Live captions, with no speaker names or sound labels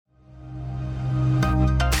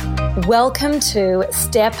Welcome to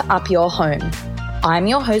Step Up Your Home. I'm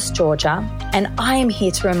your host, Georgia, and I am here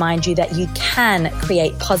to remind you that you can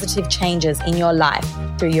create positive changes in your life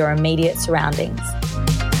through your immediate surroundings.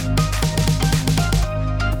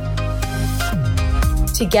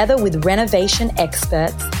 Together with renovation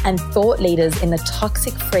experts and thought leaders in the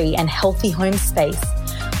toxic-free and healthy home space,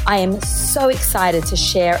 I am so excited to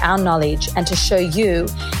share our knowledge and to show you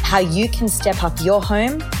how you can step up your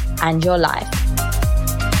home and your life.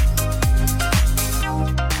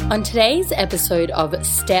 On today's episode of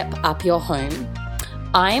Step Up Your Home,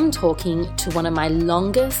 I am talking to one of my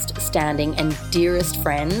longest standing and dearest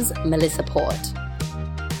friends, Melissa Port.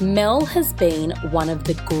 Mel has been one of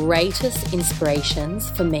the greatest inspirations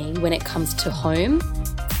for me when it comes to home,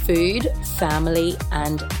 food, family,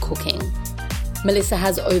 and cooking. Melissa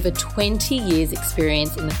has over 20 years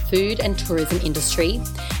experience in the food and tourism industry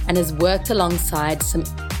and has worked alongside some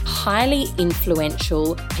highly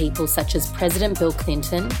influential people such as President Bill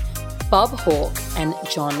Clinton, Bob Hawke, and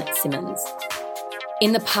John Simmons.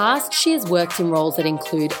 In the past, she has worked in roles that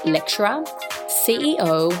include lecturer,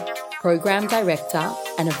 CEO, program director,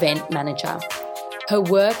 and event manager. Her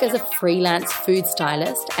work as a freelance food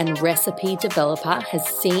stylist and recipe developer has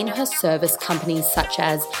seen her service companies such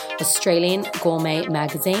as Australian Gourmet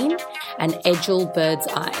Magazine and Edgell Bird's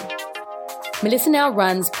Eye. Melissa now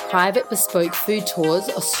runs private bespoke food tours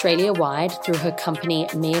Australia-wide through her company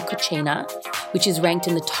Mia Cucina, which is ranked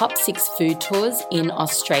in the top 6 food tours in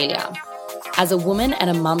Australia. As a woman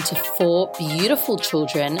and a mum to 4 beautiful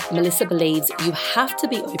children, Melissa believes you have to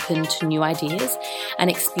be open to new ideas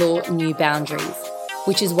and explore new boundaries,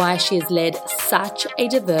 which is why she has led such a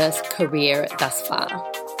diverse career thus far.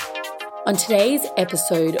 On today's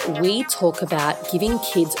episode, we talk about giving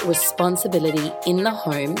kids responsibility in the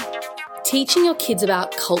home, teaching your kids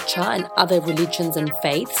about culture and other religions and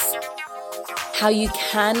faiths, how you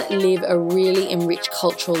can live a really enriched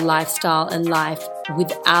cultural lifestyle and life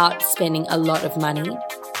without spending a lot of money,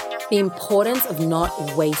 the importance of not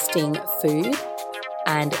wasting food,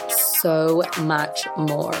 and so much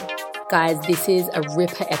more. Guys, this is a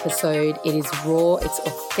ripper episode. It is raw, it's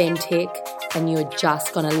authentic, and you're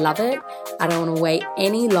just gonna love it. I don't want to wait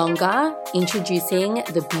any longer. Introducing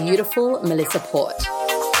the beautiful Melissa Port.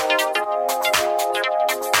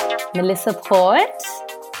 Melissa Port,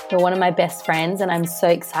 you're one of my best friends, and I'm so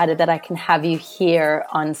excited that I can have you here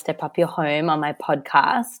on Step Up Your Home on my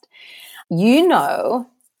podcast. You know,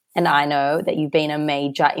 and I know that you've been a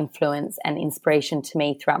major influence and inspiration to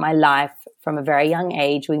me throughout my life from a very young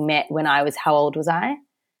age. We met when I was, how old was I?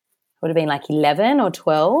 Would have been like 11 or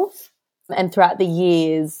 12. And throughout the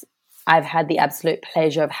years, I've had the absolute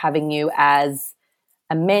pleasure of having you as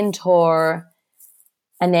a mentor,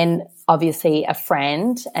 and then obviously a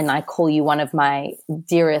friend, and I call you one of my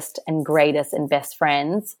dearest and greatest and best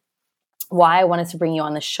friends. Why I wanted to bring you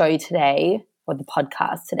on the show today, or the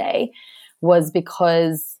podcast today, was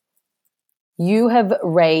because you have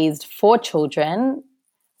raised 4 children,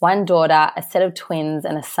 1 daughter, a set of twins,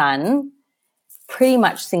 and a son, pretty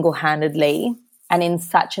much single-handedly, and in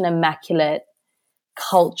such an immaculate,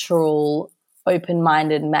 cultural,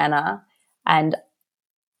 open-minded manner. And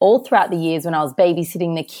all throughout the years when I was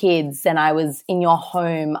babysitting the kids and I was in your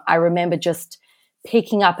home, I remember just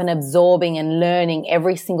picking up and absorbing and learning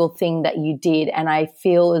every single thing that you did. And I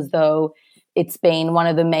feel as though it's been one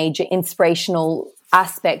of the major inspirational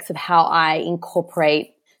aspects of how I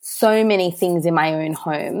incorporate so many things in my own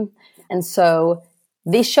home. And so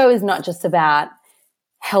this show is not just about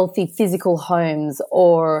healthy physical homes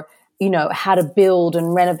or, you know, how to build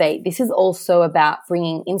and renovate. This is also about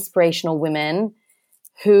bringing inspirational women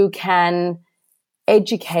who can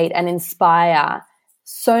educate and inspire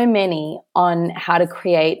so many on how to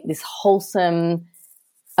create this wholesome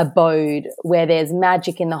abode where there's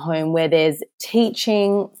magic in the home, where there's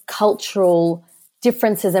teaching cultural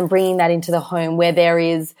differences and bringing that into the home, where there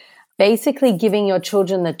is basically giving your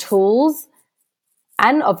children the tools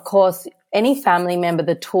and, of course, any family member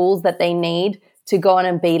the tools that they need to go on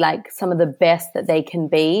and be like some of the best that they can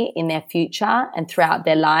be in their future and throughout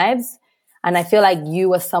their lives. And I feel like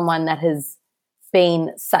you are someone that has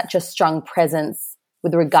been such a strong presence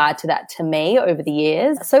with regard to that to me over the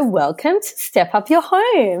years. So welcome to Step Up Your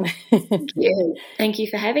Home. Thank you. Thank you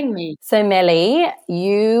for having me. So Melly,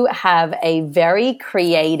 you have a very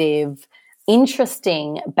creative,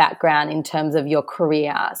 interesting background in terms of your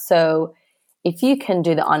career. So if you can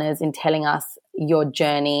do the honors in telling us your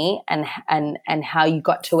journey and how you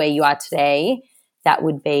got to where you are today, that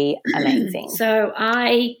would be amazing. So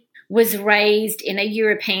I was raised in a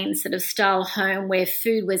European sort of style home where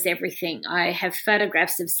food was everything. I have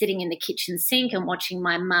photographs of sitting in the kitchen sink and watching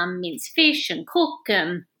my mum mince fish and cook.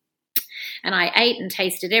 And I ate and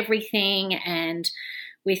tasted everything. And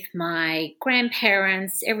with my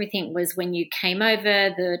grandparents, everything was, when you came over,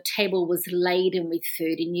 the table was laden with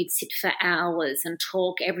food and you'd sit for hours and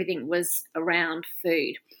talk. Everything was around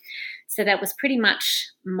food. So that was pretty much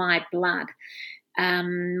my blood.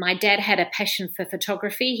 My dad had a passion for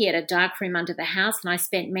photography. He had a dark room under the house, and I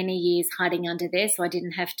spent many years hiding under there so I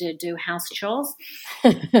didn't have to do house chores.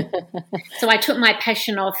 So I took my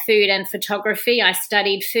passion of food and photography. I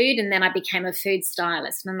studied food, and then I became a food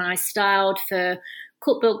stylist, and I styled for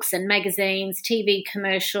cookbooks and magazines, TV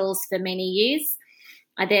commercials for many years.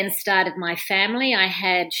 I then started my family. I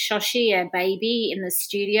had Shoshi, a baby, in the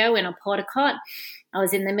studio in a porta-cot. I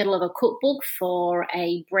was in the middle of a cookbook for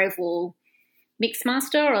a Breville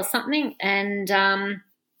Mixmaster or something, and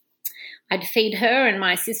I'd feed her, and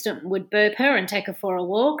my assistant would burp her and take her for a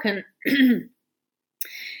walk, and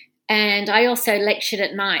and I also lectured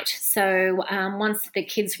at night. So once the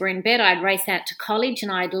kids were in bed, I'd race out to college,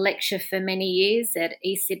 and I'd lecture for many years at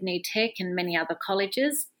East Sydney Tech and many other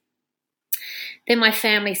colleges. Then my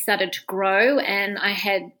family started to grow, and I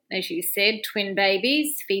had, as you said, twin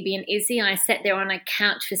babies, Phoebe and Izzy. I sat there on a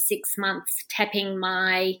couch for 6 months tapping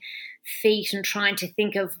my feet and trying to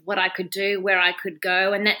think of what I could do, where I could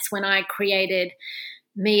go. And that's when I created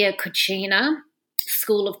Mia Cucina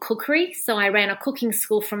School of Cookery. So I ran a cooking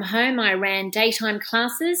school from home. I ran daytime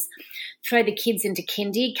classes, throw the kids into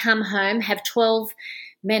kindy, come home, have 12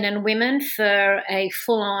 men and women for a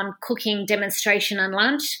full-on cooking demonstration and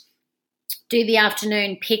lunch, do the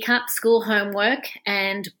afternoon pick-up, school homework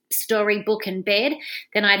and storybook and bed.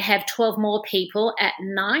 Then I'd have 12 more people at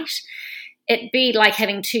night. It'd be like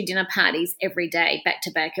having 2 dinner parties every day, back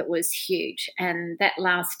to back. It was huge. And that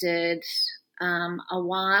lasted a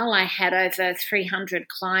while. I had over 300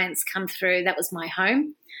 clients come through. That was my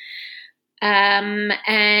home. And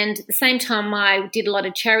at the same time, I did a lot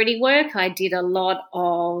of charity work. I did a lot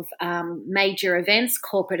of major events,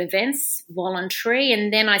 corporate events, voluntary.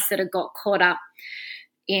 And then I sort of got caught up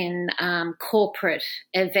in corporate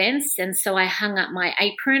events. And so I hung up my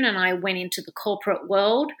apron and I went into the corporate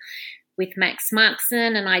world with Max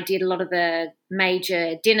Markson, and I did a lot of the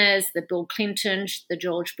major dinners, the Bill Clinton, the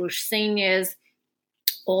George Bush seniors,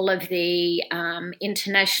 all of the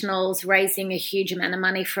internationals, raising a huge amount of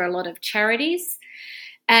money for a lot of charities.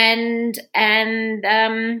 And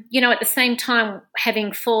you know, at the same time,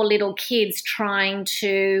 having 4 little kids, trying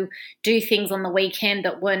to do things on the weekend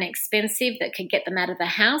that weren't expensive, that could get them out of the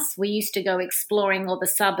house. We used to go exploring all the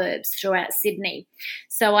suburbs throughout Sydney.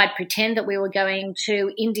 So I'd pretend that we were going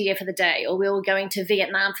to India for the day, or we were going to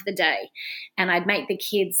Vietnam for the day. And I'd make the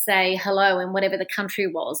kids say hello in whatever the country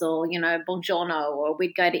was, or, you know, buongiorno, or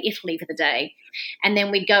we'd go to Italy for the day. And then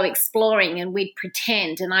we'd go exploring and we'd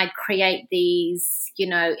pretend, and I'd create these, you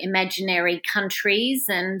know, imaginary countries,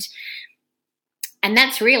 and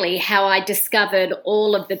that's really how I discovered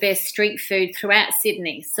all of the best street food throughout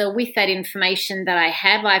Sydney. So with that information that I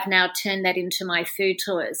have, I've now turned that into my food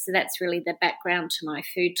tours. So that's really the background to my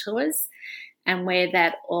food tours and where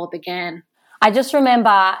that all began. I just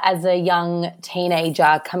remember as a young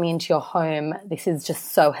teenager coming into your home, this is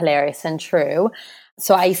just so hilarious and true.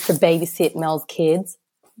 So I used to babysit Mel's kids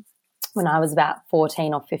when I was about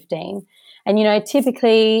 14 or 15. And, you know,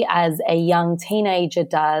 typically as a young teenager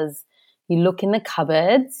does, you look in the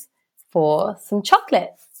cupboards for some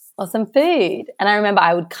chocolate or some food. And I remember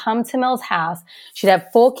I would come to Mel's house. She'd have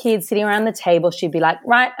 4 kids sitting around the table. She'd be like,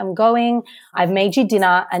 right, I'm going. I've made you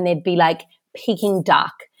dinner. And they'd be like Peking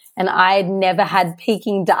duck. And I'd never had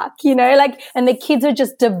Peking duck, you know, like, and the kids were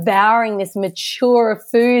just devouring this mature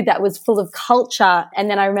food that was full of culture. And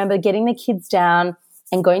then I remember getting the kids down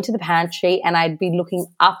and going to the pantry, and I'd be looking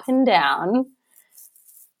up and down,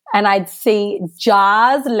 and I'd see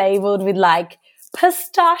jars labeled with like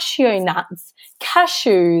pistachio nuts,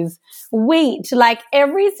 cashews, wheat, like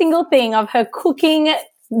every single thing of her cooking,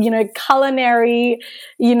 you know, culinary,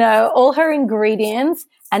 you know, all her ingredients,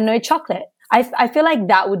 and no chocolate. I feel like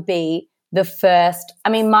that would be the first. I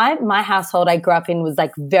mean, my household I grew up in was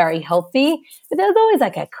like very healthy, but there was always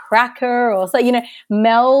like a cracker or so, you know.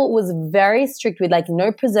 Mel was very strict with like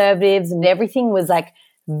no preservatives, and everything was like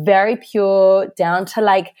very pure, down to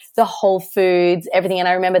like the whole foods, everything. And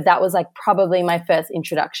I remember that was like probably my first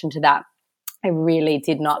introduction to that. I really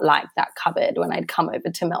did not like that cupboard when I'd come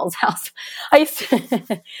over to Mel's house. I used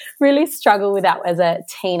to really struggle with that as a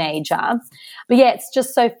teenager. But yeah, it's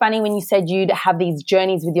just so funny when you said you'd have these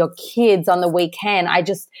journeys with your kids on the weekend. I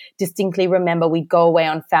just distinctly remember we'd go away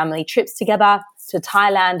on family trips together to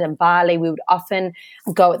Thailand and Bali, we would often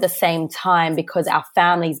go at the same time because our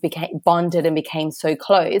families became bonded and became so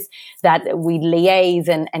close that we liaise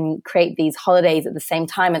and create these holidays at the same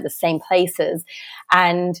time at the same places.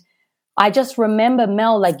 And I just remember,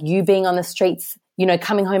 Mel, like you being on the streets, you know,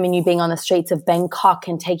 coming home and you being on the streets of Bangkok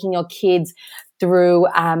and taking your kids through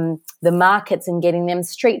the markets and getting them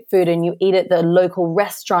street food, and you eat at the local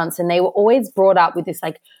restaurants. And they were always brought up with this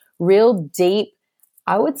like real deep,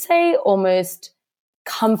 I would say almost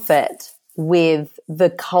comfort with the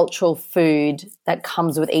cultural food that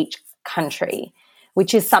comes with each country,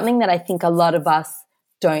 which is something that I think a lot of us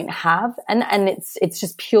don't have. And it's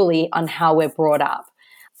just purely on how we're brought up.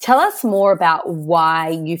 Tell us more about why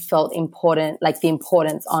you felt important, like the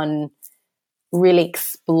importance on really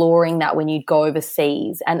exploring that when you go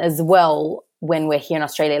overseas, and as well when we're here in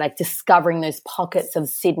Australia, like discovering those pockets of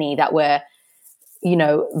Sydney that were, you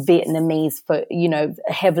know, Vietnamese, for, you know,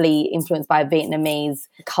 heavily influenced by Vietnamese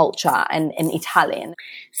culture and Italian.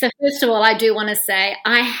 So first of all, I do want to say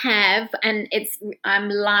I have, and I'm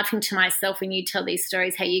laughing to myself when you tell these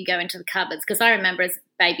stories, how you go into the cupboards, because I remember as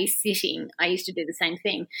babysitting, I used to do the same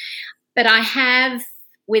thing. But I have,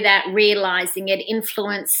 without realising it,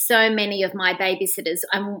 influenced so many of my babysitters.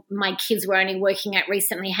 My kids were only working out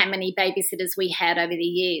recently how many babysitters we had over the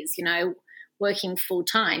years, you know, working full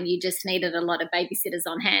time. You just needed a lot of babysitters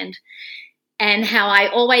on hand. And how I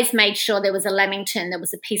always made sure there was a lamington, there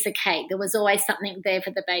was a piece of cake, there was always something there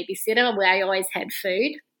for the babysitter, where I always had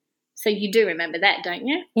food. So you do remember that, don't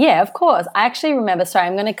you? Yeah, of course. I actually remember, sorry,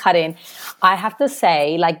 I'm going to cut in. I have to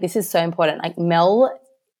say, like, this is so important. Like, Mel,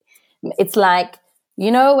 it's like, you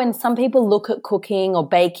know, when some people look at cooking or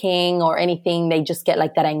baking or anything, they just get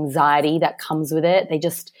like that anxiety that comes with it.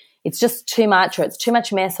 It's just too much, or it's too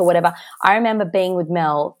much mess or whatever. I remember being with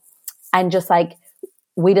Mel and just like,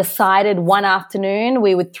 we decided one afternoon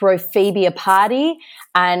we would throw Phoebe a party,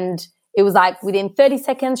 and it was like within 30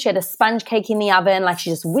 seconds she had a sponge cake in the oven. Like, she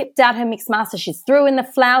just whipped out her mix master, she threw in the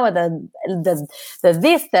flour, the this,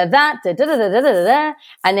 the that, da da da da da da,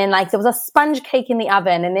 and then like there was a sponge cake in the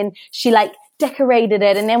oven, and then she like decorated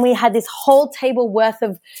it, and then we had this whole table worth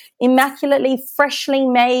of immaculately freshly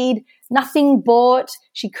made, nothing bought.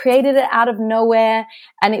 She created it out of nowhere,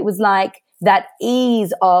 and it was like that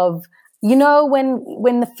ease of, you know,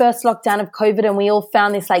 when the first lockdown of COVID and we all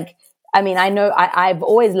found this, like, I mean, I know I've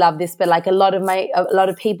always loved this, but like a lot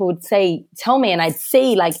of people would tell me, and I'd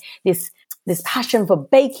see like this passion for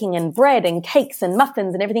baking and bread and cakes and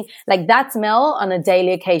muffins and everything. Like, that's Mel on a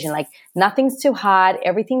daily occasion. Like, nothing's too hard.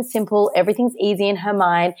 Everything's simple. Everything's easy in her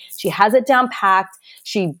mind. She has it down packed.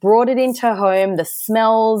 She brought it into her home, the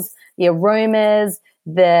smells, the aromas,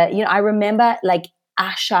 I remember like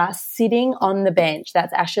Asha sitting on the bench.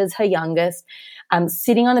 That's Asha's her youngest.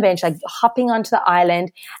 Sitting on the bench, like hopping onto the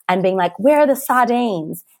island and being like, where are the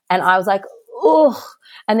sardines? And I was like, ugh.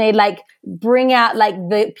 And they'd like bring out like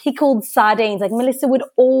the pickled sardines. Like, Melissa would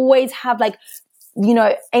always have like, you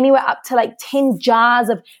know, anywhere up to like 10 jars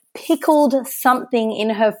of pickled something in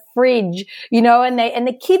her fridge, you know, and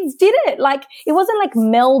the kids did it. Like, it wasn't like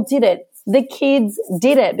Mel did it. The kids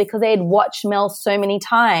did it because they had watched Mel so many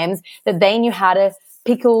times that they knew how to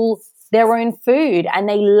pickle their own food, and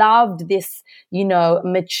they loved this, you know,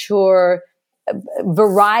 mature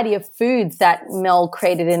variety of foods that Mel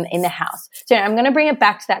created in the house. So I'm going to bring it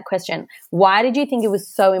back to that question. Why did you think it was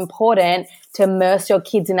so important to immerse your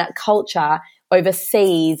kids in that culture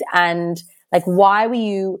overseas? And like, why were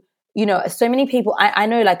you know, so many people, I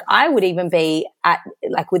know, like, I would even be at,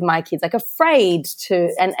 like, with my kids, like, afraid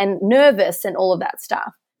to, and nervous and all of that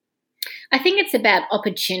stuff. I think it's about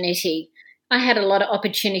opportunity. I had a lot of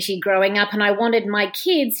opportunity growing up, and I wanted my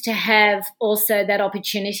kids to have also that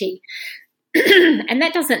opportunity. And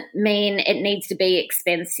that doesn't mean it needs to be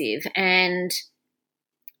expensive. And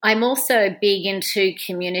I'm also big into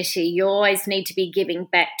community. You always need to be giving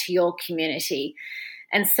back to your community.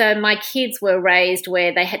 And so my kids were raised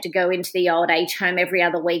where they had to go into the old age home every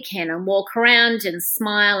other weekend and walk around and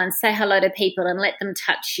smile and say hello to people and let them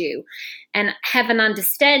touch you, and have an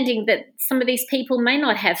understanding that some of these people may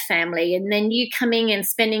not have family, and then you coming and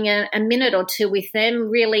spending a minute or two with them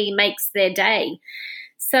really makes their day.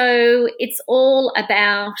 So it's all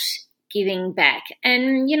about giving back.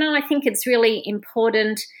 And, you know, I think it's really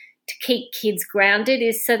important to keep kids grounded,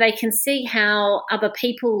 is so they can see how other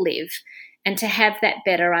people live and to have that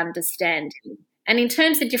better understanding. And in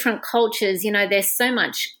terms of different cultures, you know, there's so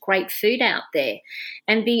much great food out there.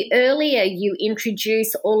 And the earlier you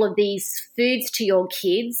introduce all of these foods to your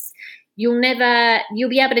kids, you'll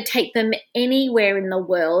be able to take them anywhere in the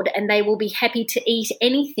world and they will be happy to eat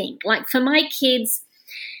anything. Like, for my kids,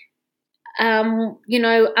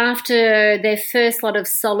 after their first lot of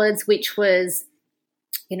solids, which was,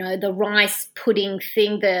 the rice pudding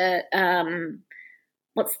thing,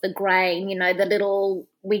 what's the grain,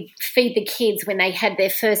 we feed the kids when they had their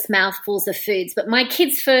first mouthfuls of foods. But my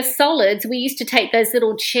kids' first solids, we used to take those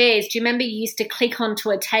little chairs. Do you remember you used to click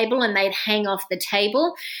onto a table and they'd hang off the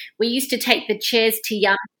table? We used to take the chairs to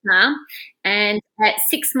Yum Cha, and at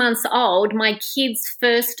 6 months old, my kids'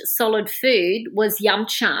 first solid food was Yum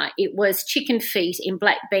Cha. It was chicken feet in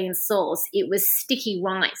black bean sauce. It was sticky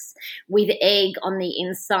rice with egg on the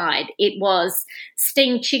inside. It was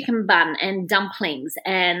steamed chicken bun and dumplings,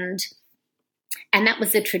 and that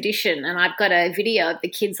was a tradition. And I've got a video of the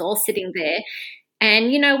kids all sitting there.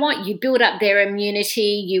 And you know what? You build up their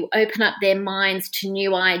immunity, you open up their minds to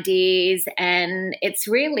new ideas, and it's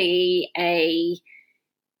really a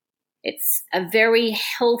very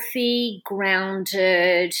healthy,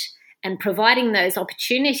 grounded, and providing those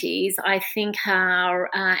opportunities, I think are,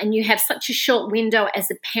 and you have such a short window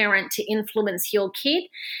as a parent to influence your kid.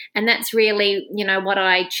 And that's really, what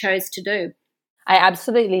I chose to do. I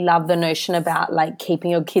absolutely love the notion about like keeping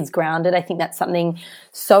your kids grounded. I think that's something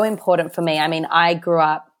so important for me. I mean, I grew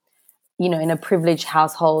up, in a privileged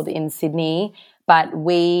household in Sydney, but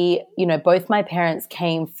we, both my parents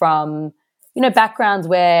came from, backgrounds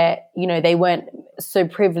where, they weren't so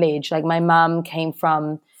privileged. Like my mum came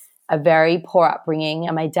from a very poor upbringing,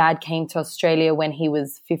 and my dad came to Australia when he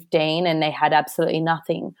was 15 and they had absolutely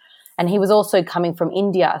nothing. And he was also coming from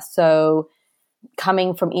India. So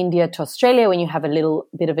coming from India to Australia when you have a little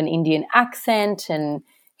bit of an Indian accent, and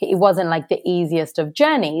it wasn't like the easiest of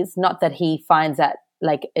journeys. Not that he finds that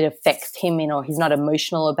like it affects him or he's not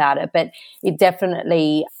emotional about it, but it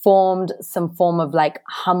definitely formed some form of like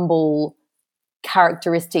humble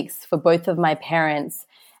characteristics for both of my parents.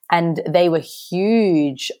 And they were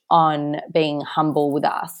huge on being humble with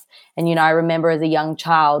us. And, I remember as a young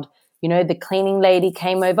child, the cleaning lady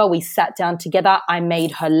came over, we sat down together, I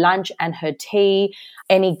made her lunch and her tea.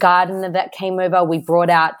 Any gardener that came over, we brought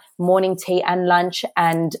out morning tea and lunch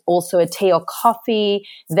and also a tea or coffee.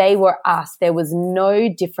 They were us. There was no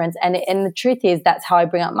difference. And the truth is that's how I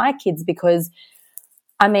bring up my kids, because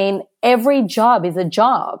I mean, every job is a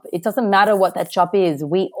job. It doesn't matter what that job is.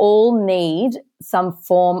 We all need some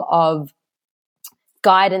form of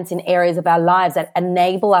guidance in areas of our lives that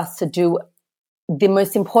enable us to do the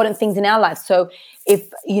most important things in our life. So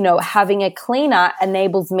if, having a cleaner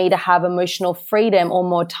enables me to have emotional freedom or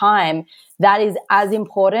more time, that is as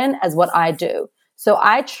important as what I do. So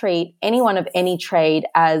I treat anyone of any trade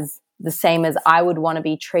as the same as I would want to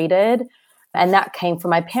be treated. And that came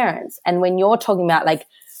from my parents. And when you're talking about like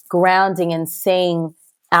grounding and seeing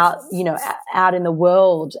out, out in the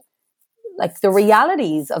world, like the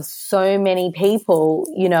realities of so many people,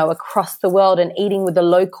 across the world, and eating with the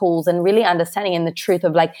locals and really understanding, and the truth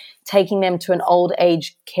of like taking them to an old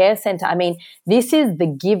age care center. I mean, this is the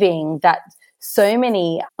giving that so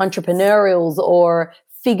many entrepreneurials or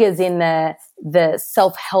figures in the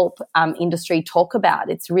self-help industry talk about.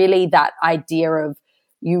 It's really that idea of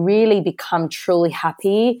you really become truly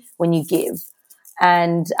happy when you give.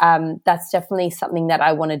 And that's definitely something that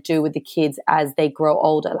I want to do with the kids as they grow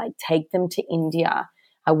older, like take them to India.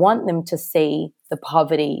 I want them to see the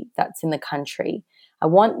poverty that's in the country. I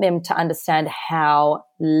want them to understand how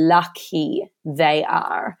lucky they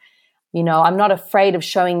are. I'm not afraid of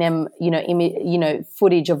showing them,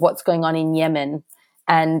 footage of what's going on in Yemen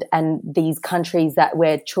and these countries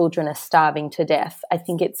where children are starving to death. I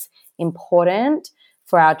think it's important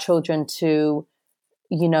for our children to,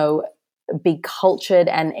 be cultured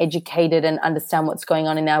and educated and understand what's going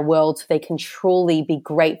on in our world, so they can truly be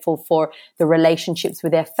grateful for the relationships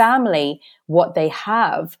with their family, what they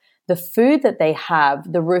have, the food that they have,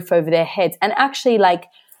 the roof over their heads, and actually like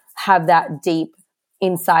have that deep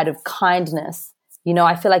inside of kindness.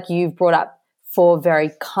 I feel like you've brought up 4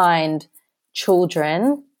 very kind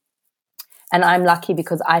children, and I'm lucky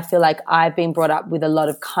because I feel like I've been brought up with a lot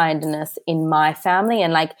of kindness in my family,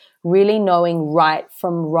 and like really knowing right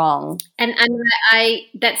from wrong. And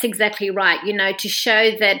that's exactly right. To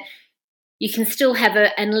show that you can still have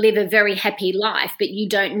and live a very happy life, but you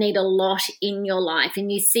don't need a lot in your life.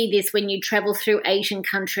 And you see this when you travel through Asian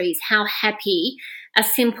countries, how happy a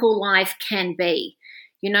simple life can be,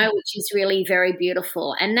 which is really very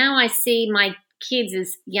beautiful. And now I see my kids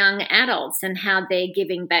as young adults and how they're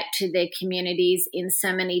giving back to their communities in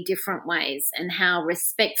so many different ways, and how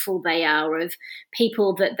respectful they are of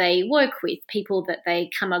people that they work with, people that they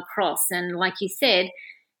come across. And like you said,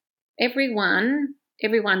 everyone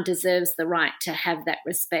deserves the right to have that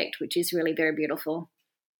respect, which is really very beautiful.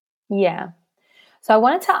 Yeah. So I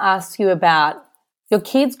wanted to ask you about Your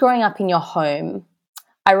kids growing up in your home,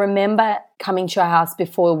 I remember coming to your house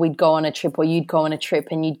before we'd go on a trip or you'd go on a trip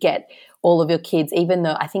and you'd get all of your kids, even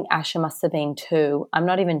though I think Asher must have been 2. I'm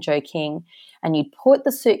not even joking. And you'd put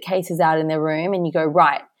the suitcases out in their room and you go,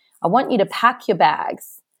 right, I want you to pack your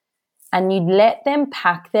bags. And you'd let them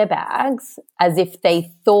pack their bags as if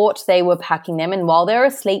they thought they were packing them. And while they're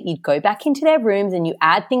asleep, you'd go back into their rooms and you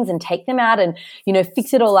add things and take them out and,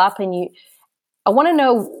 fix it all up. And I want to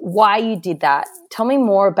know why you did that. Tell me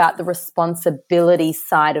more about the responsibility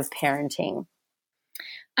side of parenting.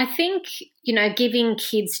 I think, giving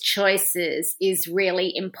kids choices is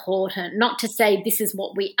really important. Not to say this is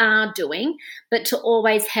what we are doing, but to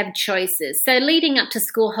always have choices. So leading up to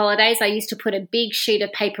school holidays, I used to put a big sheet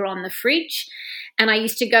of paper on the fridge and I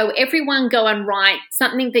used to go, everyone go and write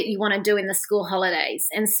something that you want to do in the school holidays.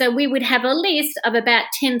 And so we would have a list of about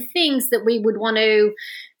 10 things that we would want to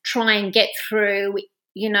try and get through,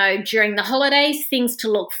 during the holidays, things to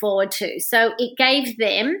look forward to. So it gave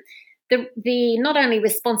them the not only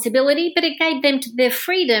responsibility, but it gave them their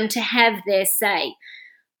freedom to have their say.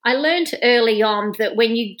 I learned early on that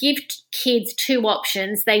when you give kids 2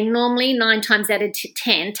 options, they normally 9 times out of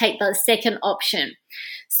 10 take the second option.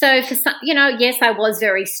 So for some, yes, I was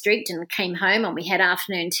very strict and came home and we had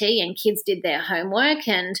afternoon tea and kids did their homework,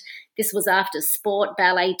 and this was after sport,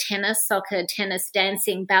 ballet, tennis, soccer, tennis,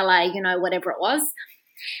 dancing, ballet, whatever it was.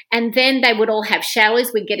 And then they would all have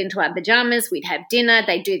showers. We'd get into our pajamas. We'd have dinner.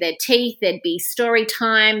 They'd do their teeth. There'd be story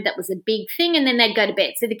time. That was a big thing. And then they'd go to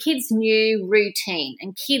bed. So the kids knew routine,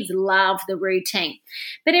 and kids love the routine.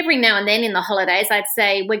 But every now and then in the holidays, I'd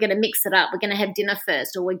say, we're going to mix it up. We're going to have dinner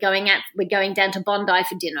first, or we're going down to Bondi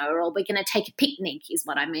for dinner, or we're going to take a picnic is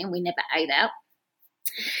what I mean. We never ate out.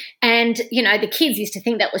 And, the kids used to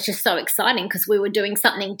think that was just so exciting because we were doing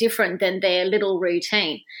something different than their little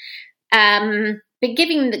routine. But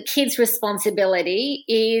giving the kids responsibility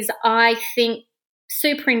is, I think,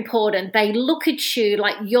 super important. They look at you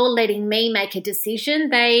like you're letting me make a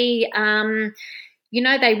decision. They,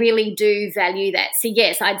 they really do value that. So,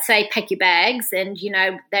 yes, I'd say pack your bags, and,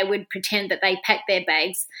 they would pretend that they pack their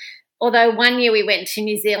bags. Although one year we went to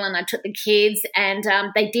New Zealand, I took the kids and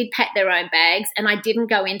they did pack their own bags, and I didn't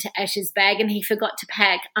go into Ash's bag and he forgot to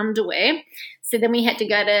pack underwear. So then we had to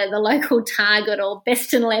go to the local Target or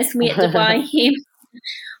Best and Less. We had to buy him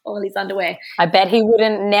all his underwear. I bet he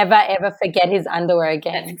wouldn't never, ever forget his underwear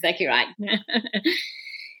again. That's exactly right.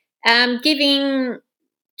 Giving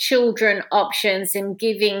children options and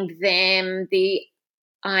giving them the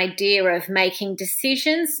idea of making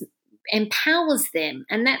decisions empowers them,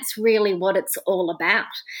 and that's really what it's all about.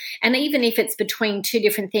 And even if it's between 2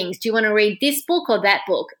 different things, do you want to read this book or that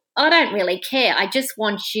book? I don't really care. I just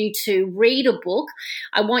want you to read a book.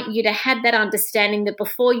 I want you to have that understanding that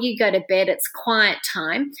before you go to bed, it's quiet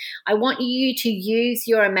time. I want you to use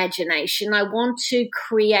your imagination. I want to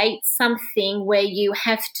create something where you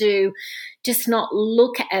have to just not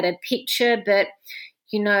look at a picture, but,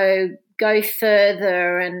 go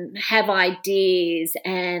further and have ideas.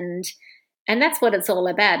 And that's what it's all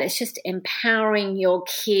about. It's just empowering your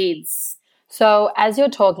kids. So as you're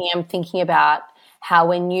talking, I'm thinking about how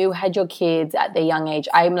when you had your kids at their young age,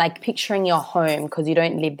 I'm like picturing your home, because you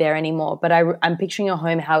don't live there anymore, but I'm picturing your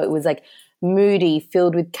home, how it was like moody,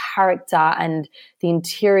 filled with character, and the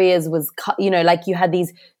interiors was, like you had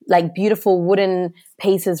these like beautiful wooden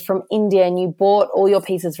pieces from India and you bought all your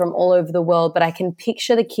pieces from all over the world. But I can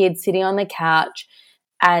picture the kids sitting on the couch,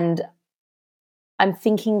 and I'm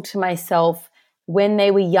thinking to myself, when they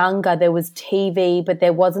were younger, there was TV, but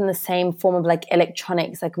there wasn't the same form of like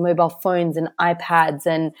electronics, like mobile phones and iPads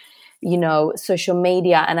and, social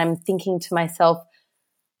media. And I'm thinking to myself,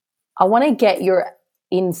 I want to get your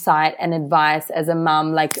insight and advice as a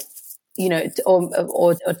mum, like,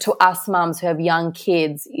 or to us mums who have young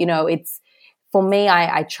kids. It's, for me,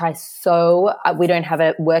 I try we don't have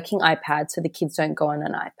a working iPad, so the kids don't go on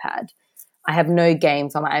an iPad. I have no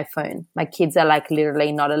games on my iPhone. My kids are like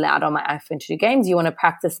literally not allowed on my iPhone to do games. You want to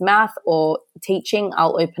practice math or teaching,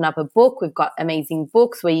 I'll open up a book. We've got amazing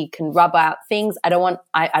books where you can rub out things. I don't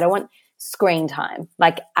want screen time,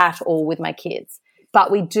 like at all, with my kids. But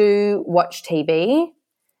we do watch TV.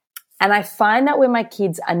 And I find that when my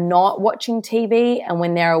kids are not watching TV and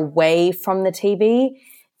when they're away from the TV,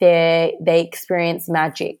 they experience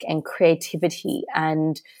magic and creativity,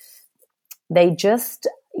 and they just,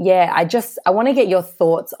 I want to get your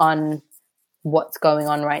thoughts on what's going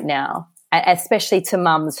on right now, especially to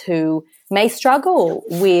mums who may struggle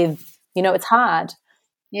with, it's hard.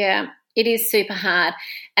 Yeah. It is super hard.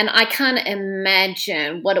 And I can't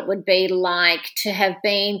imagine what it would be like to have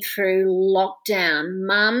been through lockdown.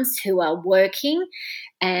 Mums who are working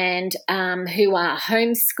and who are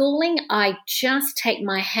homeschooling. I just take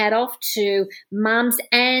my hat off to mums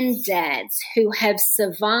and dads who have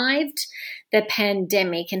survived the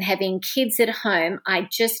pandemic and having kids at home. I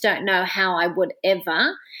just don't know how I would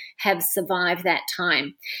ever have survived that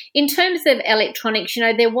time. In terms of electronics,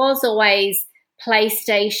 there was always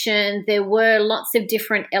PlayStation, there were lots of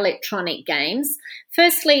different electronic games.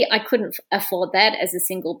 Firstly, I couldn't afford that as a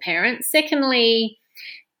single parent. Secondly,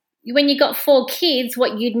 when you got 4 kids,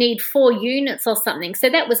 what you'd need 4 units or something. So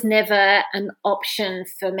that was never an option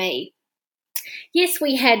for me. Yes,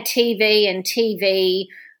 we had TV, and TV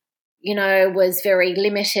was very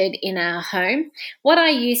limited in our home. What I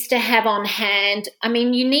used to have on hand,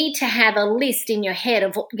 you need to have a list in your head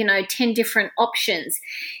of, 10 different options.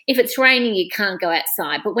 If it's raining, you can't go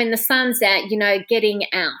outside. But when the sun's out, getting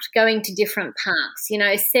out, going to different parks,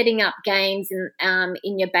 setting up games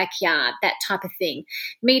in your backyard, that type of thing.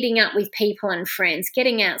 Meeting up with people and friends,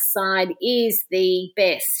 getting outside is the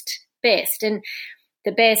best. And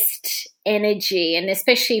the best energy, and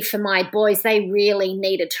especially for my boys, they really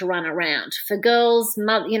needed to run around. For girls,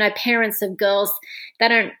 parents of girls, they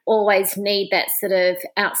don't always need that sort of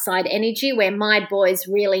outside energy, where my boys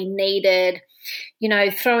really needed,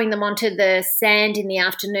 throwing them onto the sand in the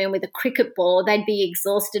afternoon with a cricket ball, they'd be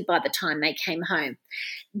exhausted by the time they came home.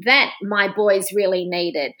 That my boys really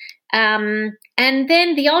needed. And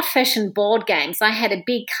then the old-fashioned board games. I had a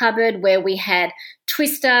big cupboard where we had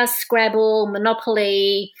Twister, Scrabble,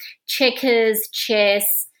 Monopoly, checkers, chess.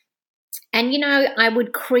 And, I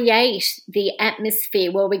would create the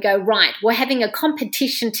atmosphere where we go, right, we're having a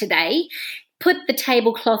competition today. Put the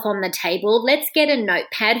tablecloth on the table. Let's get a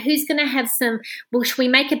notepad. Who's going to have should we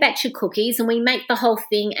make a batch of cookies and we make the whole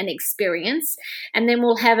thing an experience? And then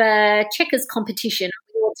we'll have a checkers competition.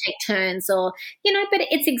 We'll take turns but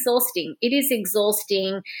it's exhausting. It is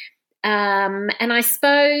exhausting. And I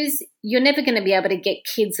suppose you're never going to be able to get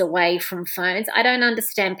kids away from phones. I don't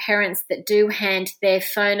understand parents that do hand their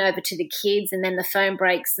phone over to the kids and then the phone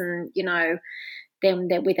breaks and, then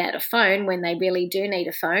they're without a phone when they really do need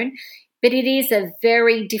a phone. But it is a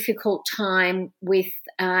very difficult time with,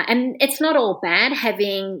 and it's not all bad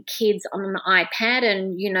having kids on an iPad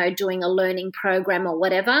and, doing a learning program or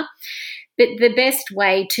whatever. But the best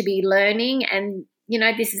way to be learning, and,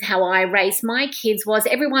 this is how I raised my kids, was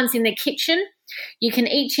everyone's in the kitchen. You can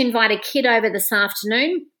each invite a kid over this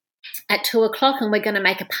afternoon at 2:00 and we're going to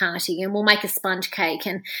make a party, and we'll make a sponge cake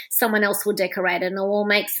and someone else will decorate it, and we'll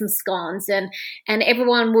make some scones, and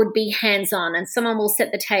everyone would be hands-on, and someone will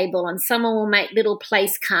set the table and someone will make little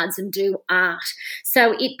place cards and do art.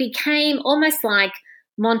 So it became almost like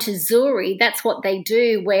Montessori. That's what they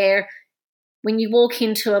do, where when you walk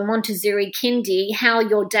into a Montessori kindy, how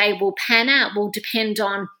your day will pan out will depend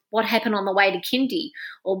on what happened on the way to kindy,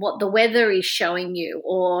 or what the weather is showing you,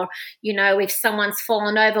 or, if someone's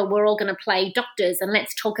fallen over, we're all going to play doctors and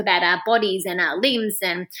let's talk about our bodies and our limbs.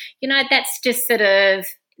 And, that's just sort of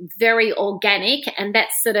very organic, and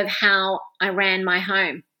that's sort of how I ran my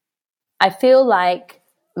home. I feel like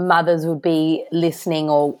mothers would be listening,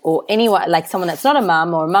 or anyone, like someone that's not a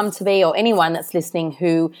mum or a mum-to-be, or anyone that's listening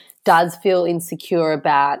who does feel insecure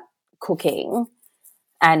about cooking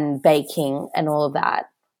and baking and all of that.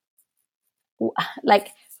 Like,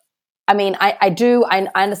 I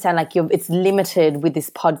understand, like, it's limited with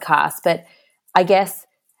this podcast, but I guess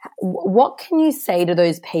what can you say to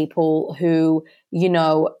those people who,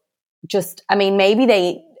 maybe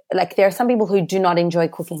there are some people who do not enjoy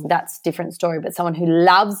cooking. That's a different story. But someone who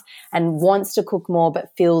loves and wants to cook more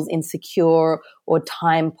but feels insecure or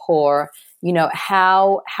time poor,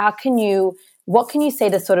 what can you say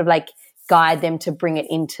to sort of like guide them to bring it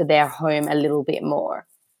into their home a little bit more?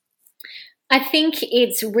 I think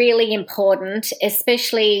it's really important,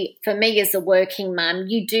 especially for me as a working mum.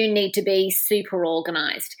 You do need to be super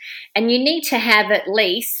organised, and you need to have at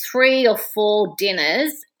least 3 or 4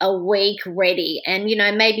 dinners a week ready. And,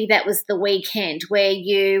 maybe that was the weekend where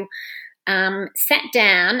you sat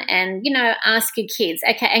down and, ask your kids,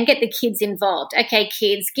 okay, and get the kids involved. Okay,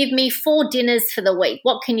 kids, give me 4 dinners for the week.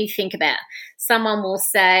 What can you think about? Someone will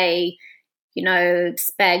say,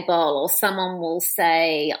 spag bowl, or someone will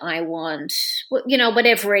say, I want,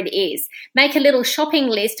 whatever it is. Make a little shopping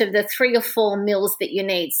list of the 3 or 4 meals that you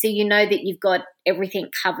need, so you know that you've got everything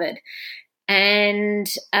covered. And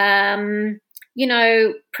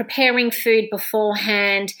preparing food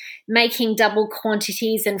beforehand, making double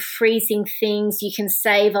quantities and freezing things, you can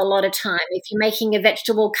save a lot of time. If you're making a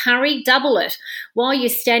vegetable curry, double it. While you're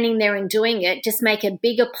standing there and doing it, just make a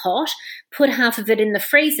bigger pot, put half of it in the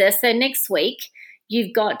freezer. So next week,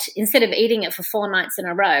 you've got, instead of eating it for 4 nights in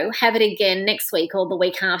a row, have it again next week or the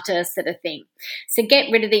week after, sort of thing. So get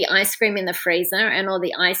rid of the ice cream in the freezer and all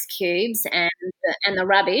the ice cubes and the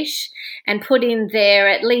rubbish, and put in there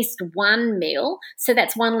at least one meal. So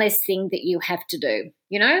that's one less thing that you have to do,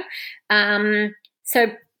 So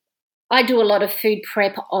I do a lot of food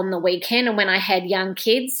prep on the weekend, and when I had young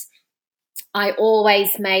kids, I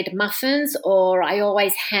always made muffins, or I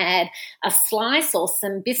always had a slice or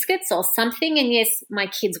some biscuits or something. And yes, my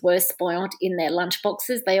kids were spoiled in their lunch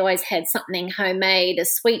boxes. They always had something homemade, a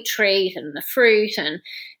sweet treat and the fruit and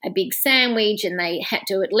a big sandwich, and they had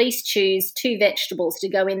to at least choose 2 vegetables to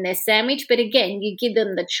go in their sandwich. But again, you give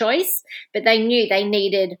them the choice, but they knew they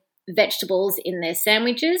needed vegetables in their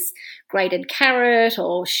sandwiches, grated carrot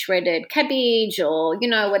or shredded cabbage or,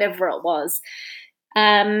 whatever it was.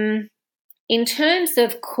 In terms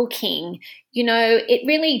of cooking, it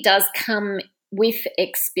really does come with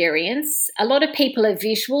experience. A lot of people are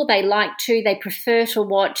visual. They prefer to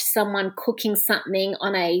watch someone cooking something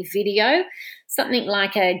on a video, something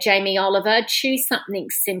like a Jamie Oliver. Choose something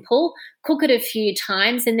simple, cook it a few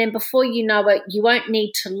times, and then before you know it, you won't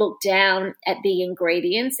need to look down at the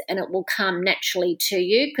ingredients and it will come naturally to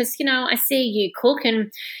you. Because, I see you cook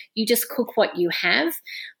and you just cook what you have.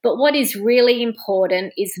 But what is really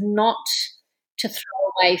important is not to throw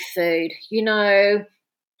away food.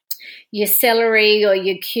 Your celery or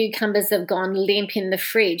your cucumbers have gone limp in the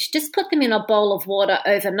fridge. Just put them in a bowl of water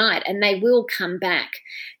overnight and they will come back.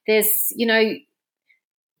 And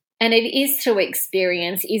it is through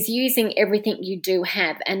experience, is using everything you do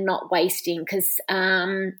have and not wasting, because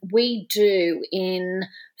we do in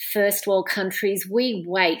first world countries, we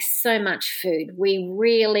waste so much food.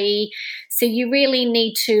 So you really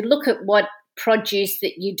need to look at what produce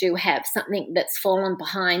that you do have, something that's fallen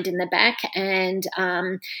behind in the back, and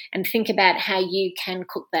think about how you can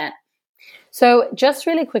cook that. So just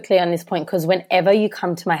really quickly on this point, because whenever you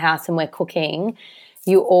come to my house and we're cooking,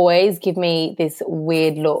 you always give me this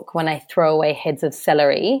weird look when I throw away heads of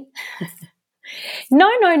celery.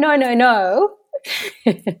 No.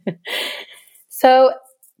 So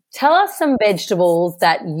tell us some vegetables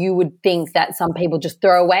that you would think that some people just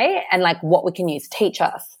throw away, and what we can use. Teach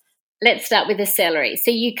us. Let's start with the celery. So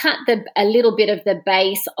you cut a little bit of the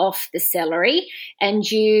base off the celery, and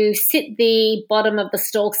you sit the bottom of the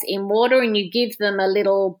stalks in water and you give them a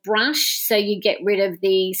little brush so you get rid of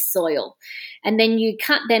the soil. And then you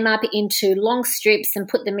cut them up into long strips and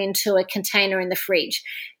put them into a container in the fridge.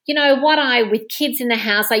 With kids in the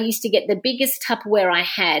house, I used to get the biggest Tupperware I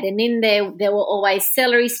had, and in there were always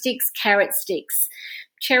celery sticks, carrot sticks,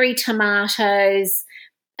 cherry tomatoes,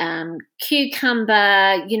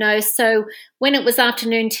 cucumber, so when it was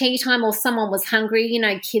afternoon tea time or someone was hungry,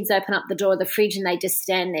 kids open up the door of the fridge and they just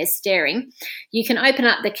stand there staring. You can open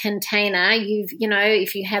up the container.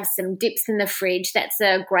 If you have some dips in the fridge, that's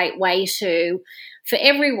a great way for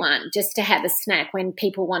everyone just to have a snack when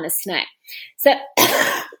people want a snack. So,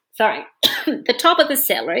 sorry, the top of the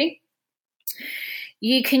celery,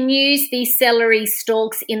 you can use the celery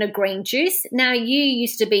stalks in a green juice. Now, you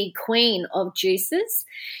used to be queen of juices.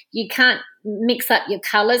 You can't mix up your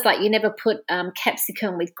colours. You never put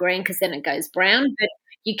capsicum with green because then it goes brown. But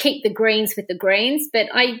you keep the greens with the greens. But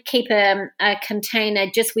I keep a container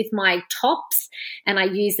just with my tops, and I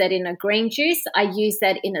use that in a green juice. I use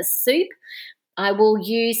that in a soup. I will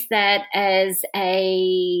use that as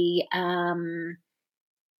a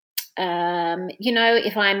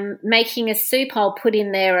if I'm making a soup, I'll put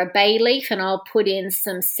in there a bay leaf and I'll put in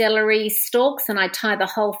some celery stalks, and I tie the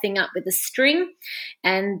whole thing up with a string,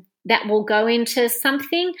 and that will go into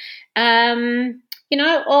something, or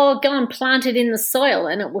go and plant it in the soil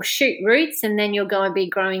and it will shoot roots, and then you'll go and be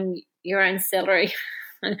growing your own celery.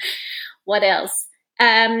 What else?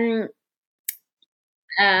 Throw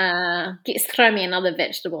me another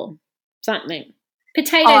vegetable, something.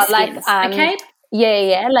 Potato skins, okay?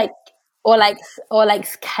 Yeah, or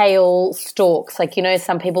kale stalks.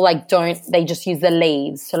 Some people they just use the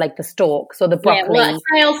leaves, so the stalks or the broccoli. Yeah,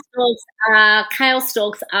 kale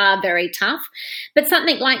stalks are very tough, but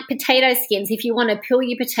something like potato skins. If you want to peel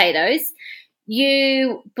your potatoes,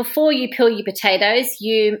 before you peel your potatoes,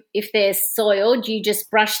 if they're soiled, you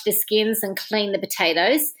just brush the skins and clean the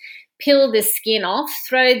potatoes. Peel the skin off,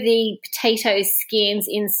 throw the potato skins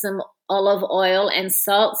in some olive oil and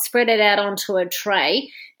salt, spread it out onto a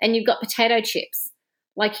tray, and you've got potato chips.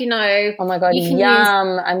 Like, Oh my God, you can use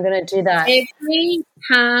yum. I'm going to do that. every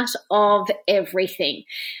part of everything.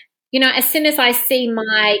 As soon as I see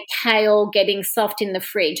my kale getting soft in the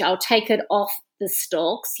fridge, I'll take it off the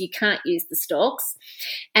stalks. You can't use the stalks.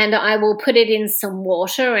 And I will put it in some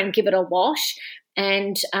water and give it a wash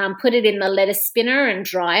and put it in the lettuce spinner and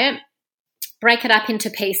dry it. Break it up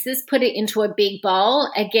into pieces, put it into a big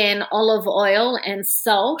bowl. Again, olive oil and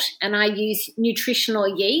salt, and I use nutritional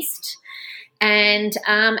yeast. And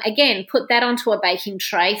again, put that onto a baking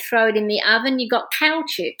tray, throw it in the oven. You got kale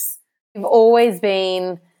chips. You've always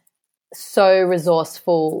been so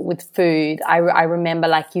resourceful with food. I remember,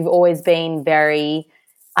 like, you've always been very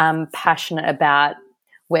passionate about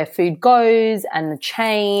where food goes and the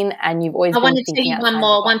chain, and you've always I been want to tell you one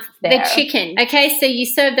more. The chicken. Okay, so you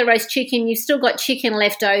serve the roast chicken, you've still got chicken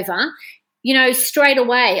left over. Straight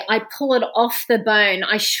away, I pull it off the bone.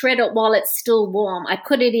 I shred it while it's still warm. I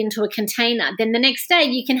put it into a container. Then the next day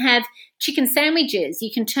you can have chicken sandwiches. You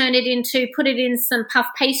can put it in some puff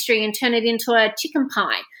pastry and turn it into a chicken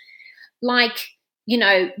pie. Like,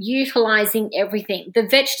 utilizing everything. The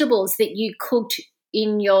vegetables that you cooked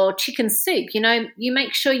in your chicken soup, you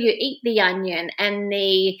make sure you eat the onion and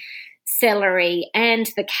the celery and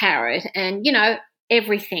the carrot, and,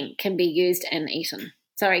 everything can be used and eaten.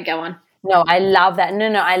 Sorry, go on. No, I love that. No,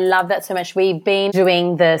 I love that so much. We've been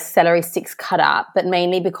doing the celery sticks cut up, but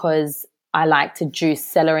mainly because I like to juice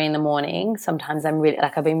celery in the morning. Sometimes I've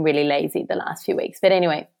been really lazy the last few weeks. But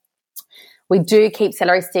anyway, we do keep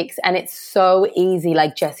celery sticks, and it's so easy.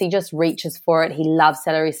 Like, Jesse just reaches for it. He loves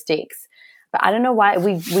celery sticks. But I don't know why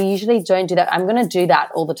we usually don't do that. I'm going to do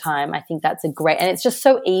that all the time. I think that's and it's just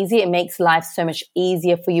so easy. It makes life so much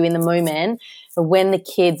easier for you in the moment. But when the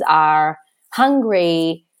kids are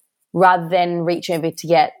hungry, rather than reaching over to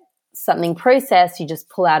get something processed, you just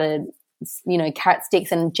pull out carrot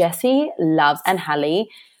sticks. And Jessie loves, and Hallie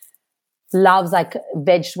loves, like,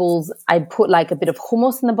 vegetables. I put like a bit of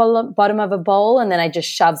hummus in the bottom of a bowl, and then I just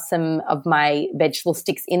shove some of my vegetable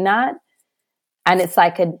sticks in that. And it's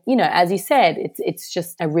like as you said, it's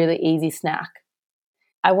just a really easy snack.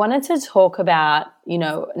 I wanted to talk about,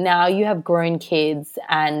 now you have grown kids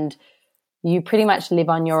and you pretty much live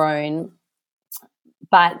on your own,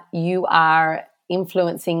 but you are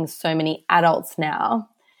influencing so many adults now,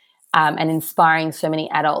 and inspiring so many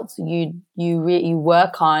adults. You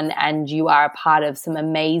work on, and you are a part of some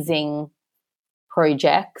amazing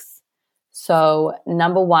projects. So,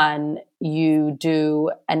 number one, you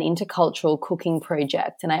do an intercultural cooking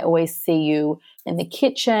project, and I always see you in the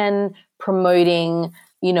kitchen promoting,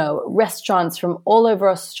 restaurants from all over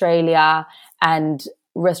Australia, and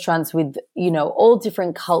restaurants with, all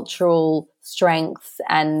different cultural strengths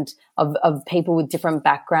and of people with different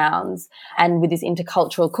backgrounds. And with this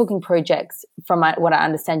intercultural cooking projects, from what I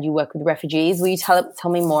understand, you work with refugees. Will you tell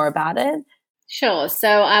me more about it? Sure. So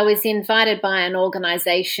I was invited by an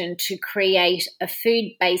organisation to create a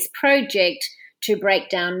food-based project to break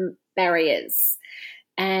down barriers.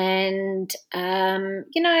 And,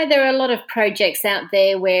 there are a lot of projects out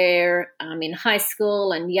there where in high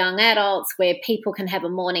school and young adults where people can have a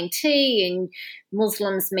morning tea, and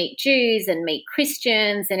Muslims meet Jews and meet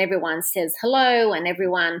Christians, and everyone says hello, and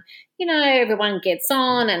everyone gets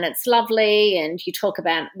on, and it's lovely, and you talk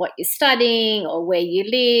about what you're studying or where you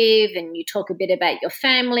live, and you talk a bit about your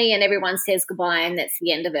family, and everyone says goodbye, and that's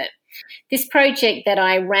the end of it. This project that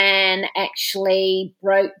I ran actually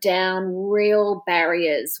broke down real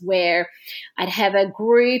barriers, where I'd have a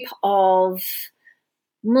group of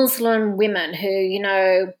Muslim women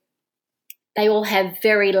who, they all have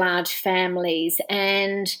very large families,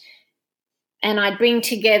 and I'd bring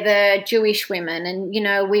together Jewish women,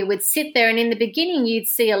 and, we would sit there, and in the beginning you'd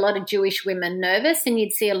see a lot of Jewish women nervous, and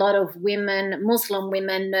you'd see a lot of Muslim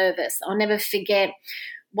women nervous. I'll never forget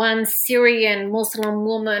one Syrian Muslim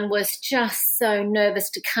woman was just so nervous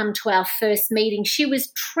to come to our first meeting. She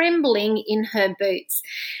was trembling in her boots.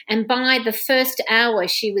 And by the first hour,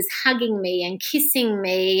 she was hugging me and kissing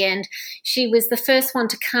me. And she was the first one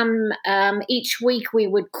to come. Each week we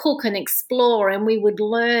would cook and explore, and we would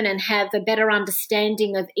learn and have a better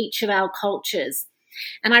understanding of each of our cultures.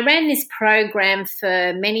 And I ran this program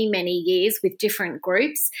for many, many years with different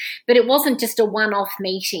groups, but it wasn't just a one-off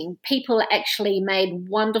meeting. People actually made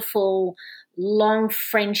wonderful, long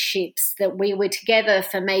friendships that we were together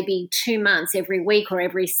for maybe 2 months every week or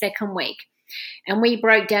every second week. And we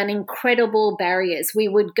broke down incredible barriers. We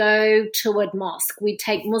would go to a mosque. We'd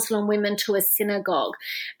take Muslim women to a synagogue.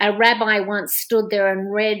 A rabbi once stood there and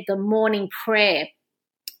read the morning prayer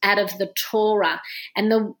out of the Torah,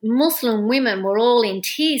 and the Muslim women were all in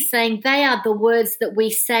tears, saying they are the words that we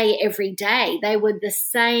say every day. They were the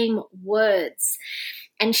same words.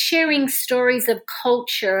 and sharing stories of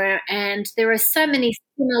culture. And there are so many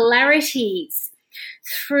similarities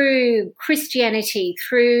through Christianity,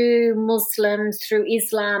 through Muslims, through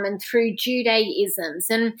Islam, and through Judaisms.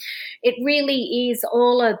 And it really is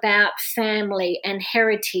all about family and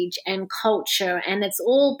heritage and culture, and it's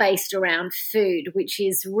all based around food, which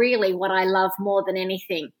is really what I love more than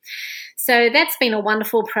anything. So that's been a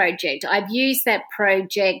wonderful project. I've used that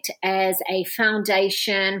project as a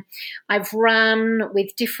foundation. I've run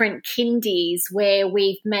with different kindies where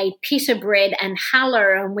we've made pita bread and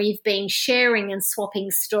challah, and we've been sharing and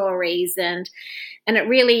swapping stories, and it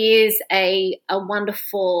really is a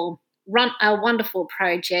wonderful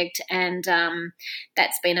project, and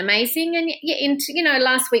that's been amazing. And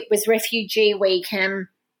last week was Refugee Week, and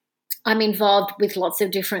I'm involved with lots of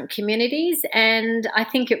different communities, and I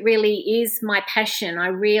think it really is my passion.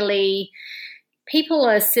 People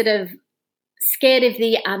are sort of scared of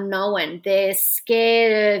the unknown. They're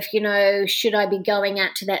scared of, should I be going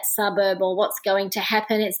out to that suburb, or what's going to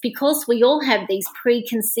happen? It's because we all have these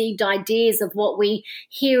preconceived ideas of what we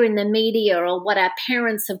hear in the media or what our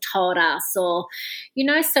parents have told us, so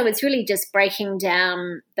it's really just breaking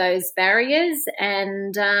down those barriers.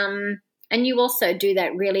 And you also do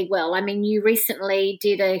that really well. I mean, you recently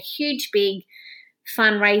did a huge, big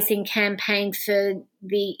fundraising campaign for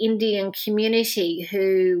the Indian community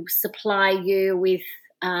who supply you with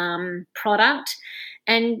product.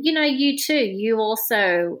 And, you too, you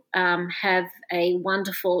also have a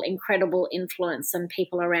wonderful, incredible influence on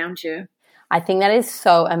people around you. I think that is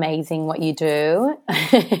so amazing what you do.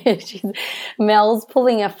 Mel's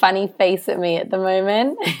pulling a funny face at me at the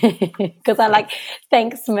moment because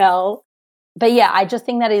thanks, Mel. But yeah, I just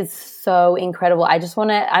think that is so incredible. I just want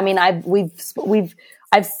to,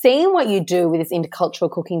 I've seen what you do with this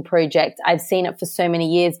intercultural cooking project. I've seen it for so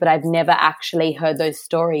many years, but I've never actually heard those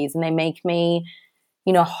stories, and they make me,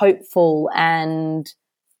 hopeful. And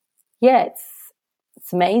yeah,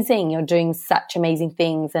 it's amazing. You're doing such amazing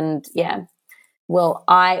things. And yeah, well,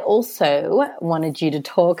 I also wanted you to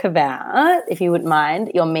talk about, if you wouldn't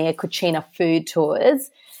mind, your Mia Cucina food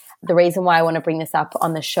tours. The reason why I want to bring this up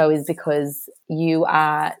on the show is because you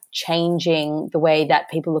are changing the way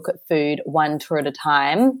that people look at food one tour at a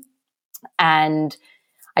time. And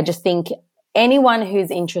I just think anyone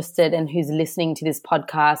who's interested and who's listening to this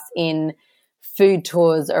podcast in food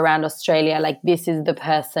tours around Australia, this is the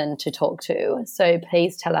person to talk to. So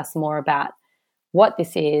please tell us more about what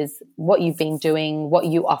this is, what you've been doing, what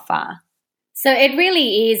you offer. So it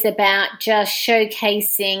really is about just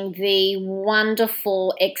showcasing the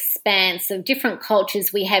wonderful expanse of different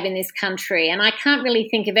cultures we have in this country. And I can't really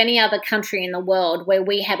think of any other country in the world where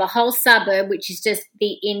we have a whole suburb, which is just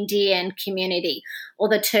the Indian community or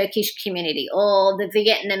the Turkish community or the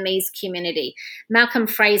Vietnamese community. Malcolm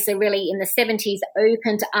Fraser really in the 70s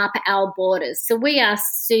opened up our borders. So we are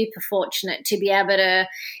super fortunate to be able to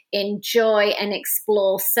enjoy and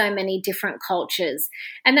explore so many different cultures.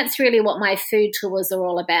 And that's really what my food tours are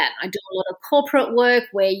all about. I do a lot of corporate work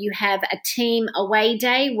where you have a team away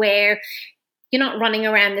day where you're not running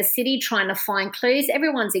around the city trying to find clues.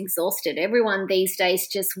 Everyone's exhausted. Everyone these days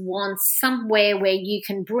just wants somewhere where you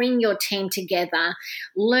can bring your team together,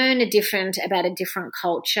 learn about a different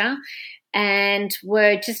culture. And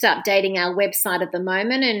we're just updating our website at the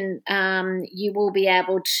moment, and you will be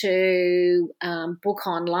able to book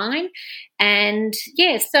online. And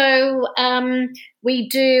yeah, so we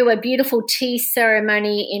do a beautiful tea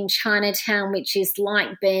ceremony in Chinatown, which is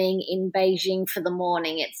like being in Beijing for the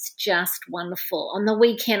morning. It's just wonderful. On the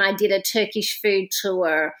weekend, I did a Turkish food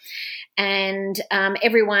tour, and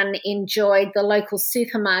everyone enjoyed the local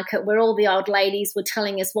supermarket where all the old ladies were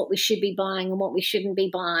telling us what we should be buying and what we shouldn't be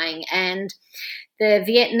buying. And the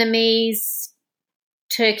Vietnamese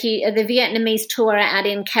tour out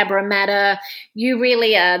in Cabramatta, you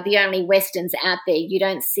really are the only Westerns out there. You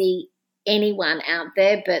don't see anyone out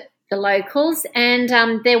there but the locals, and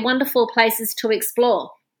they're wonderful places to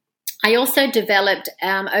explore. I also developed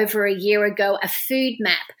over a year ago a food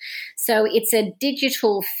map. So it's a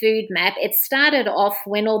digital food map. It started off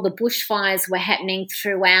when all the bushfires were happening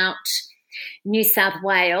throughout New South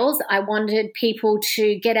Wales. I wanted people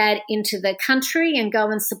to get out into the country and go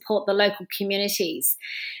and support the local communities.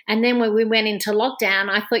 And then when we went into lockdown,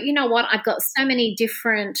 I thought, you know what, I've got so many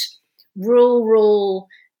different rural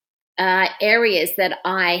areas that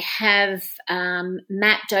I have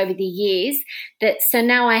mapped over the years. So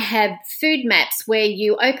now I have food maps where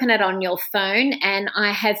you open it on your phone, and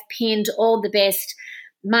I have pinned all the best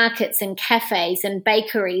markets and cafes and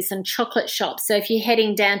bakeries and chocolate shops. So if you're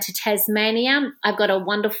heading down to Tasmania, I've got a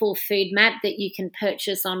wonderful food map that you can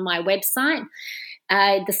purchase on my website.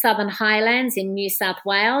 the Southern Highlands in New South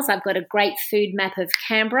Wales. I've got a great food map of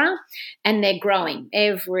Canberra, and they're growing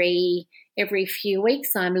every few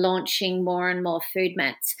weeks. I'm launching more and more food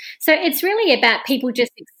maps. So it's really about people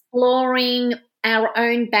just exploring our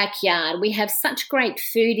own backyard. We have such great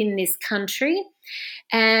food in this country,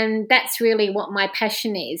 and that's really what my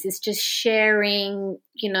passion is just sharing,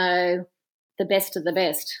 the best of the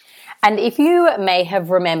best. And if you may have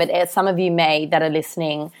remembered, some of you may that are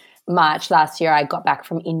listening, March last year I got back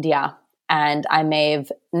from India, and I may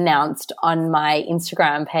have announced on my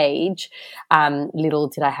Instagram page, little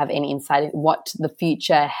did I have any insight in what the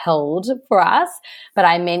future held for us, but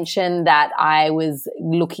I mentioned that I was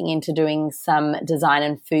looking into doing some design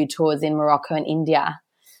and food tours in Morocco and India.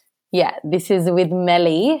 Yeah, this is with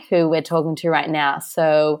Melly, who we're talking to right now.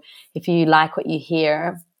 So if you like what you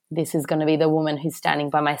hear, this is going to be the woman who's standing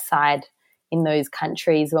by my side in those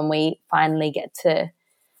countries when we finally get to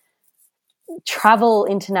travel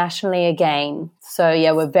internationally again. So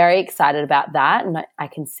yeah, we're very excited about that, and I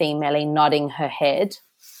can see Melly nodding her head.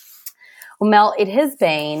 Well, Mel, it has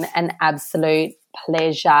been an absolute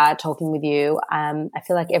pleasure talking with you. I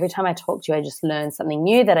feel like every time I talk to you, I just learn something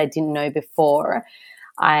new that I didn't know before.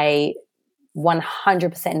 I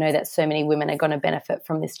 100% know that so many women are going to benefit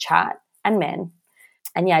from this chat, and men.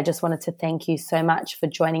 And yeah, I just wanted to thank you so much for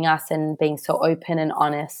joining us and being so open and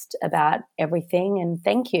honest about everything. And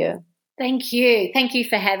thank you. Thank you. Thank you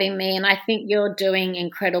for having me. And I think you're doing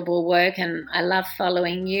incredible work, and I love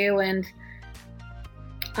following you, and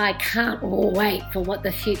I can't wait for what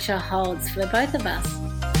the future holds for both of us.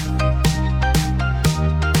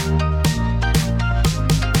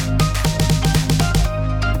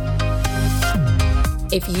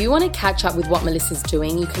 If you want to catch up with what Melissa's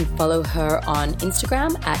doing, you can follow her on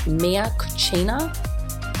Instagram at Mia Cucina,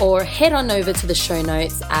 or head on over to the show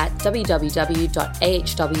notes at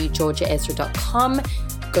www.ahwgeorgiaezra.com.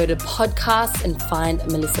 Go to podcasts and find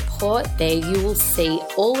Melissa Port. There you will see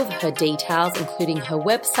all of her details, including her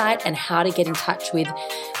website and how to get in touch with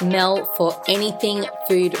Mel for anything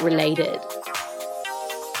food related.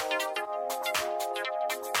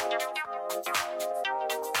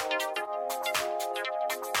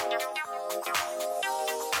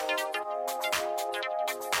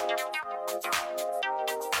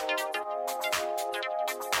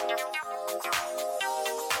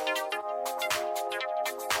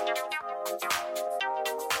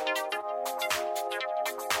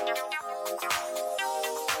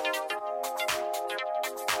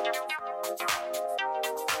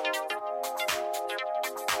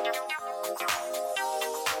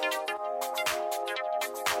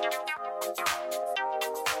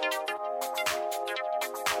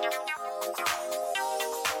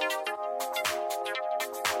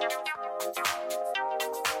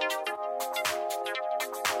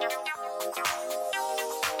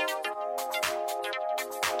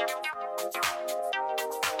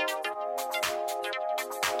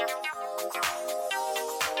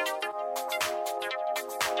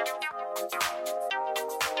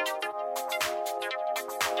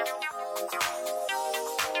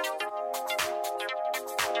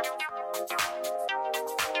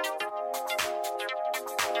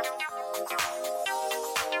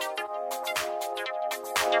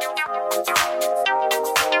 Thank you.